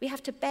 We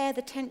have to bear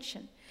the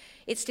tension.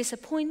 It's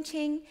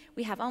disappointing.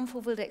 We have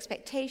unfulfilled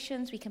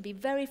expectations. We can be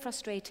very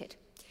frustrated.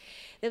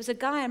 There was a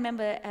guy, I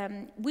remember,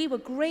 we were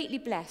greatly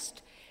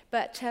blessed,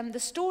 but the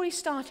story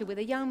started with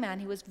a young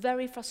man who was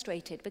very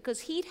frustrated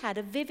because he'd had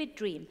a vivid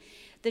dream.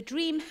 The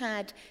dream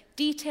had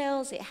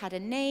details, it had a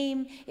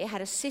name, it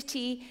had a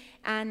city,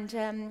 and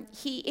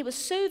it was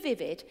so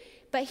vivid,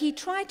 but he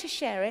tried to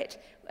share it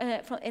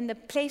in the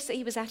place that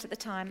he was at the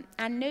time,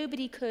 and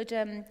nobody could,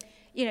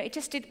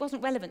 it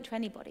wasn't relevant to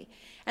anybody.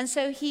 And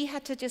so he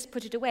had to just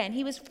put it away, and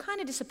he was kind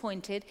of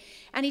disappointed,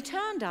 and he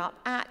turned up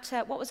at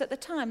what was at the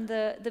time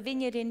the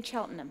vineyard in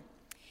Cheltenham.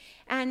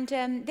 And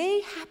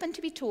they happened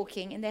to be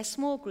talking in their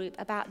small group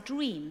about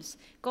dreams.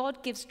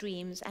 God gives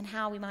dreams and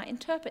how we might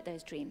interpret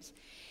those dreams.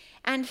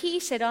 And he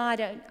said, I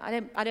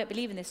don't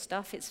believe in this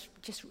stuff.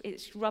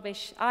 It's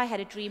rubbish. I had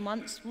a dream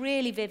once,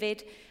 really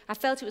vivid. I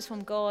felt it was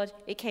from God.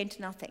 It came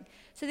to nothing.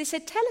 So they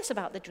said, tell us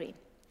about the dream.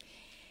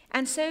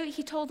 And so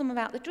he told them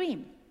about the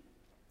dream.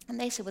 And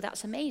they said, well,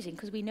 that's amazing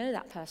because we know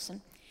that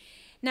person.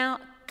 Now,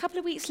 a couple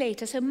of weeks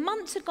later, so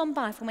months had gone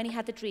by from when he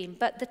had the dream,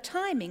 but the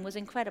timing was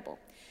incredible.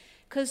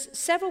 Because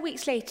several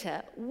weeks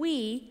later,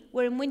 we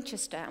were in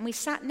Winchester and we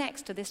sat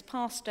next to this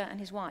pastor and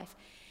his wife.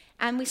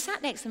 And we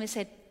sat next to them and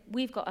said,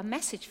 we've got a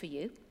message for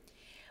you.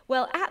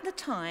 Well, at the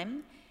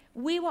time,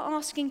 we were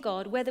asking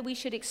God whether we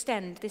should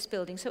extend this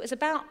building. So it was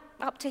about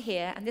up to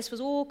here, and this was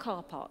all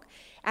car park.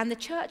 And the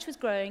church was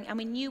growing, and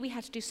we knew we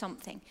had to do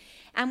something.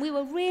 And we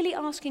were really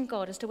asking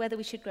God as to whether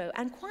we should grow.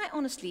 And quite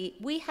honestly,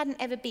 we hadn't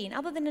ever been,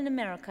 other than in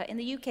America, in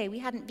the UK, we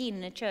hadn't been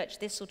in a church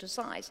this sort of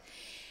size.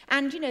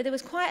 And, there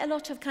was quite a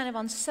lot of kind of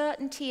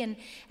uncertainty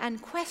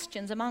and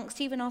questions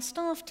amongst even our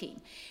staff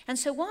team. And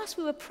so whilst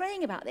we were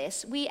praying about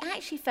this, we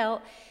actually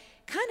felt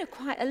kind of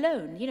quite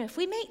alone. If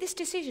we make this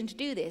decision to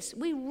do this,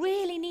 we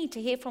really need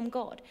to hear from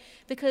God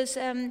because,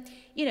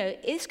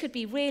 this could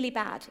be really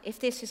bad if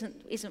this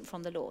isn't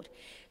from the Lord.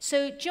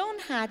 So John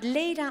had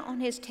laid out on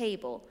his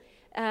table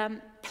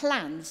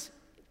plans,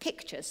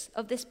 pictures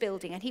of this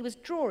building, and he was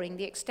drawing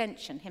the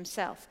extension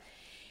himself.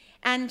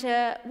 And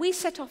we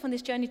set off on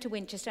this journey to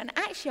Winchester, and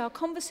actually our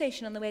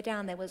conversation on the way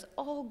down there was,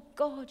 oh,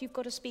 God, you've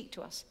got to speak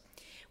to us.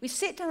 We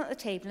sit down at the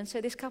table, and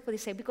so this couple, they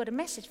say, we've got a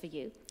message for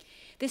you.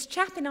 This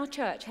chap in our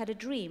church had a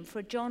dream for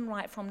a John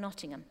Wright from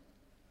Nottingham.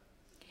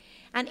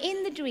 And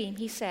in the dream,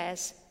 he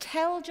says,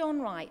 tell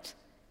John Wright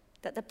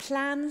that the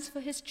plans for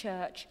his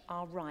church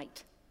are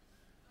right.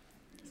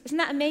 Isn't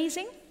that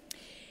amazing?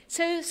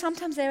 So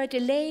sometimes there are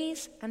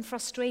delays and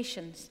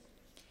frustrations,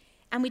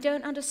 and we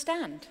don't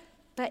understand,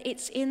 but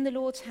it's in the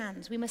Lord's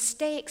hands. We must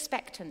stay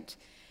expectant.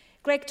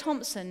 Greg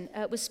Thompson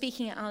was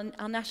speaking at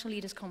our National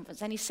Leaders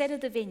Conference, and he said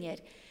of the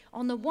Vineyard,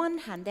 on the one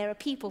hand, there are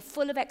people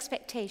full of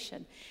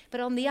expectation,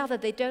 but on the other,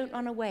 they don't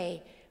run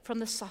away from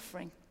the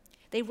suffering.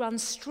 They run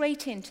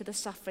straight into the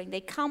suffering.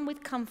 They come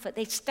with comfort.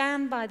 They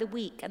stand by the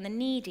weak and the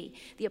needy,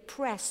 the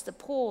oppressed, the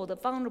poor, the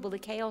vulnerable, the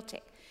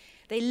chaotic.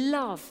 They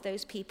love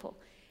those people.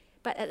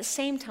 But at the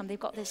same time, they've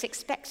got this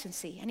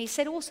expectancy. And he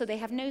said also they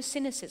have no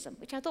cynicism,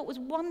 which I thought was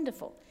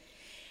wonderful.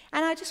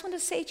 And I just want to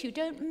say to you,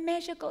 don't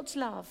measure God's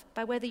love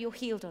by whether you're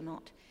healed or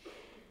not.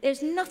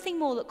 There's nothing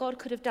more that God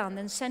could have done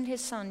than send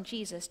his son,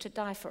 Jesus, to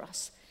die for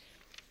us.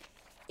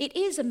 It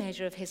is a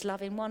measure of his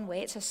love in one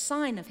way. It's a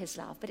sign of his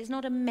love, but it's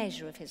not a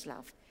measure of his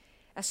love.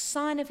 A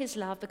sign of his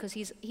love because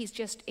he's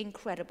just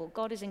incredible.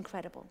 God is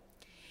incredible.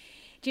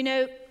 Do you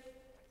know,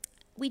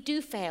 we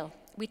do fail.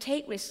 We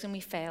take risks and we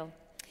fail.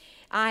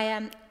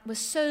 I was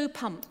so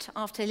pumped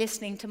after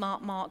listening to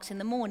Mark Marks in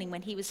the morning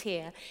when he was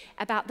here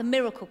about the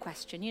miracle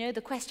question. You know,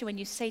 the question when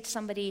you say to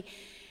somebody,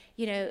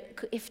 you know,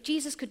 if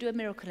Jesus could do a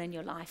miracle in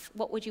your life,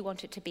 what would you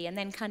want it to be? And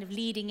then kind of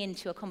leading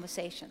into a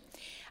conversation.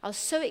 I was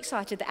so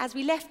excited that as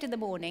we left in the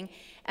morning,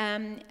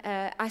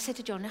 I said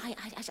to John, I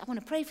want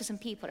to pray for some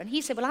people. And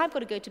he said, well, I've got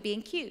to go to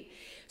B&Q.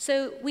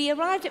 So we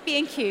arrived at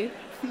B&Q,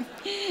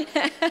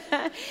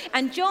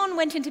 and John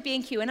went into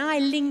B&Q, and I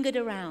lingered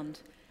around.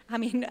 I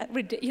mean,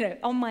 you know,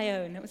 on my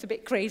own. It was a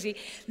bit crazy,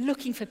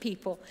 looking for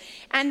people.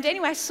 And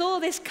anyway, I saw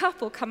this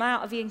couple come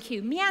out of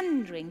E&Q,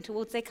 meandering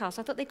towards their car.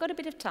 So I thought they've got a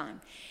bit of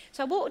time.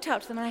 So I walked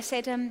out to them and I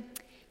said, can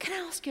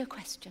I ask you a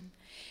question?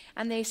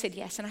 And they said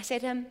yes. And I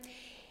said,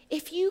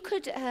 if you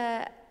could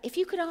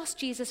ask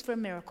Jesus for a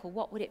miracle,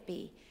 what would it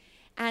be?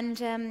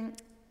 And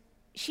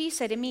she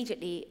said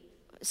immediately,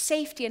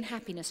 safety and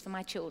happiness for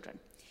my children.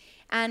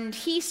 And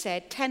he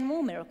said, 10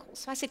 more miracles.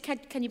 So I said,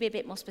 can you be a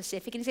bit more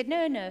specific? And he said,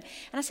 no. And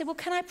I said, well,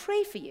 can I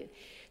pray for you?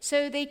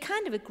 So they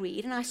kind of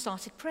agreed, and I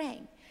started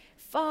praying.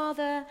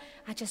 Father,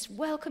 I just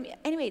welcome you.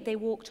 Anyway, they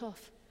walked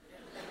off.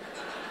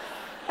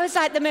 It was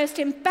like the most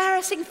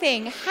embarrassing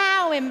thing.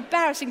 How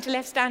embarrassing to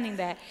left standing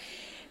there.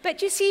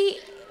 But you see,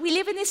 we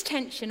live in this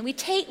tension. We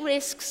take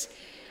risks.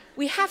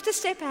 We have to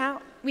step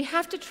out. We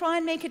have to try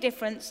and make a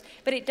difference,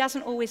 but it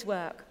doesn't always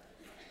work.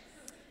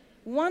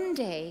 One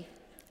day,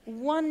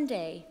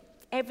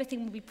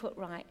 everything will be put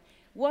right.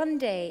 One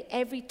day,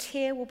 every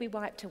tear will be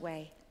wiped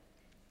away.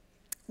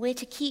 We're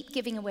to keep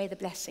giving away the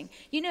blessing.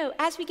 You know,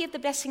 as we give the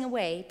blessing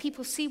away,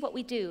 people see what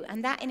we do,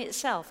 and that in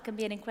itself can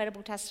be an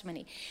incredible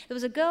testimony. There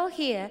was a girl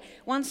here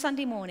one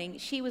Sunday morning.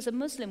 She was a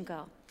Muslim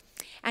girl,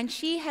 and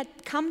she had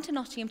come to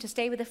Nottingham to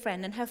stay with a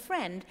friend, and her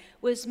friend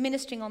was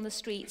ministering on the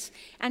streets,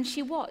 and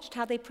she watched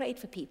how they prayed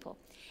for people.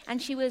 And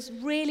she was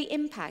really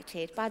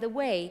impacted by the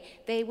way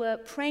they were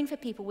praying for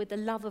people with the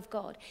love of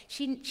God.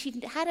 She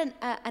had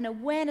an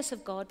awareness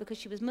of God because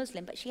she was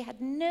Muslim, but she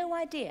had no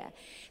idea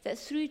that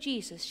through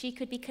Jesus she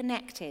could be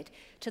connected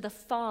to the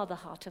Father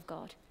heart of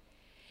God.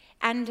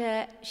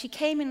 And she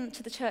came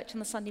into the church on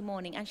the Sunday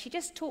morning, and she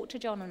just talked to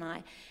John and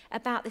I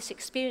about this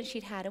experience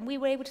she'd had. And we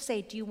were able to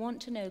say, do you want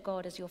to know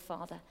God as your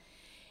Father?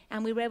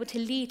 And we were able to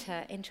lead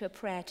her into a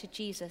prayer to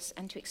Jesus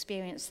and to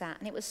experience that.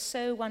 And it was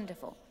so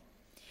wonderful.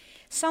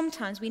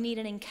 Sometimes we need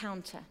an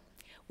encounter.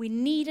 We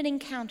need an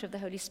encounter of the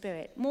Holy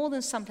Spirit. More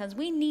than sometimes,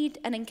 we need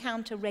an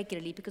encounter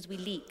regularly because we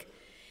leak.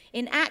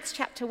 In Acts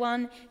chapter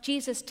 1,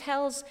 Jesus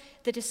tells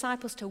the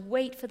disciples to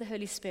wait for the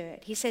Holy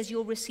Spirit. He says,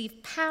 you'll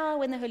receive power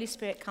when the Holy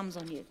Spirit comes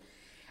on you.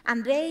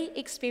 And they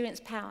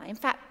experienced power. In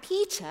fact,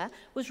 Peter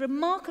was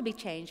remarkably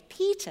changed.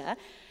 Peter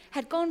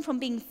had gone from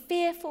being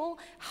fearful,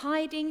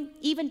 hiding,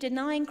 even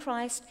denying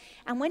Christ.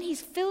 And when he's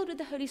filled with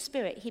the Holy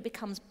Spirit, he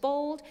becomes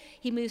bold.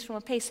 He moves from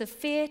a place of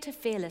fear to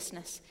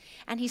fearlessness.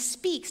 And he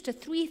speaks to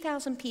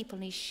 3,000 people,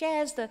 and he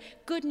shares the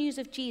good news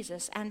of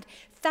Jesus, and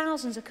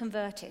thousands are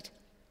converted.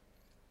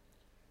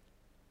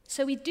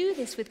 So we do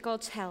this with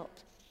God's help.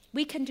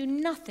 We can do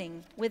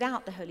nothing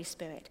without the Holy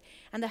Spirit.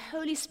 And the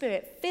Holy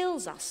Spirit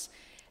fills us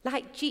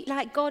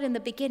like God in the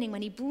beginning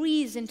when he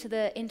breathes into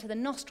the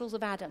nostrils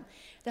of Adam.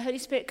 The Holy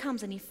Spirit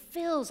comes and he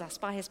fills us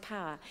by his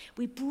power.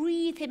 We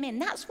breathe him in.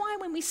 That's why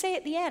when we say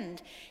at the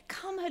end,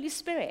 come Holy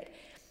Spirit,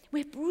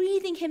 we're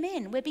breathing him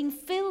in. We're being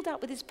filled up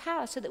with his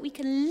power so that we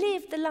can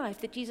live the life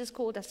that Jesus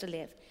called us to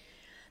live.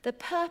 The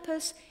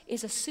purpose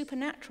is a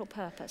supernatural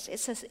purpose.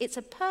 It's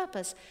a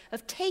purpose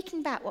of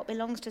taking back what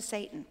belongs to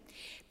Satan.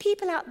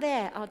 People out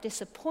there are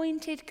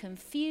disappointed,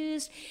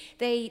 confused.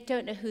 They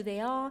don't know who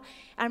they are.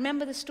 I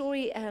remember the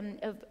story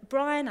of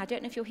Brian. I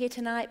don't know if you're here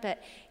tonight,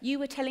 but you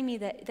were telling me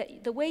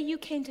that the way you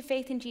came to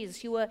faith in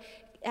Jesus, you were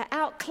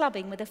out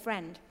clubbing with a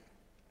friend.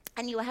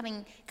 And you were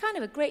having kind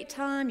of a great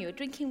time. You were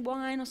drinking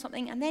wine or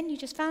something. And then you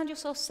just found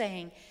yourself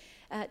saying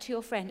to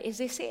your friend, is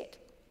this it?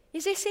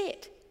 Is this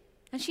it?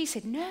 And she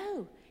said,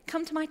 no.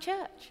 Come to my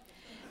church.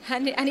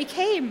 And he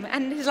came,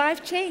 and his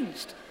life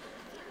changed.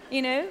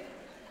 You know?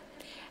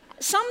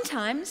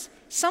 Sometimes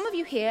Some of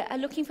you here are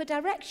looking for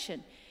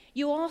direction.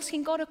 You're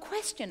asking God a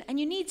question and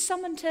you need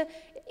someone to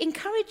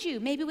encourage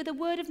you, maybe with a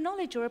word of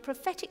knowledge or a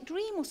prophetic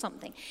dream or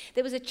something.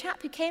 There was a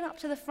chap who came up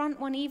to the front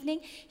one evening.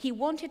 He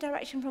wanted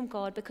direction from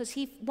God because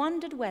he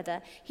wondered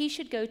whether he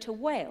should go to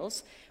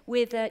Wales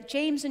with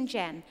James and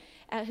Jen,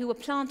 who were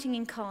planting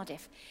in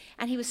Cardiff.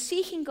 And he was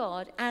seeking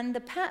God, and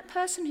the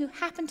person who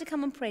happened to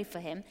come and pray for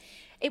him,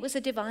 it was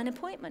a divine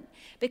appointment,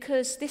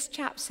 because this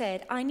chap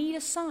said, I need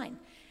a sign.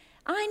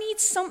 I need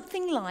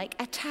something like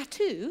a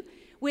tattoo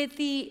with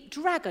the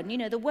dragon, you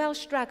know, the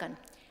Welsh dragon.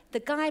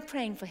 The guy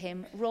praying for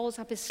him rolls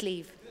up his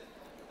sleeve,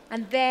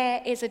 and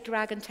there is a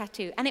dragon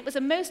tattoo. And it was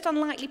a most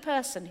unlikely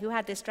person who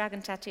had this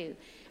dragon tattoo.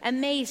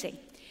 Amazing.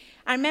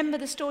 I remember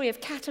the story of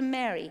Kat and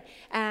Mary,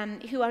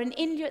 who are in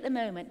India at the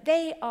moment.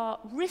 They are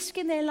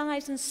risking their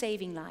lives and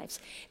saving lives.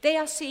 They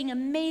are seeing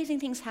amazing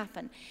things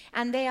happen,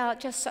 and they are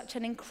just such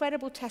an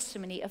incredible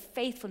testimony of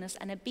faithfulness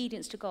and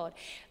obedience to God.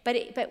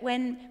 But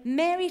when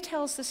Mary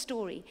tells the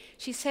story,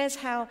 she says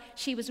how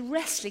she was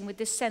wrestling with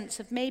this sense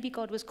of maybe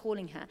God was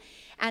calling her.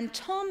 And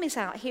Tom is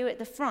out here at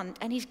the front,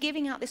 and he's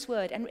giving out this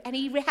word, and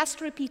he has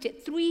to repeat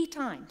it 3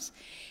 times.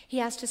 He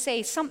has to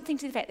say something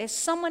to the effect, there's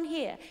someone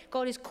here,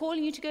 God is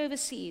calling you to go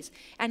overseas,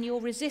 and you're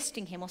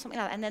resisting him, or something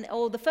like that. And then,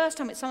 the first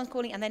time it's someone's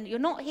calling, and then you're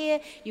not here,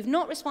 you've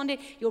not responded,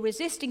 you're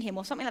resisting him,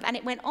 or something like that. And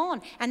it went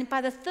on. And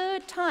by the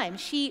 3rd time,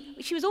 she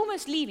was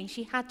almost leaving.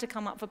 She had to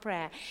come up for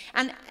prayer.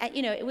 And,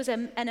 it was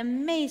an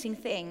amazing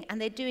thing, and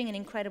they're doing an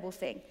incredible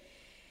thing.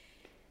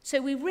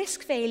 So we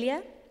risk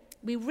failure,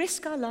 we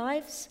risk our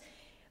lives,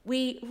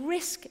 we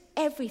risk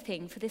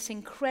everything for this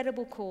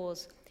incredible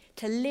cause,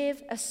 to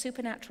live a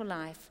supernatural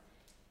life.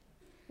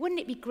 Wouldn't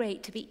it be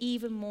great to be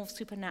even more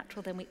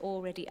supernatural than we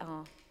already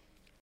are?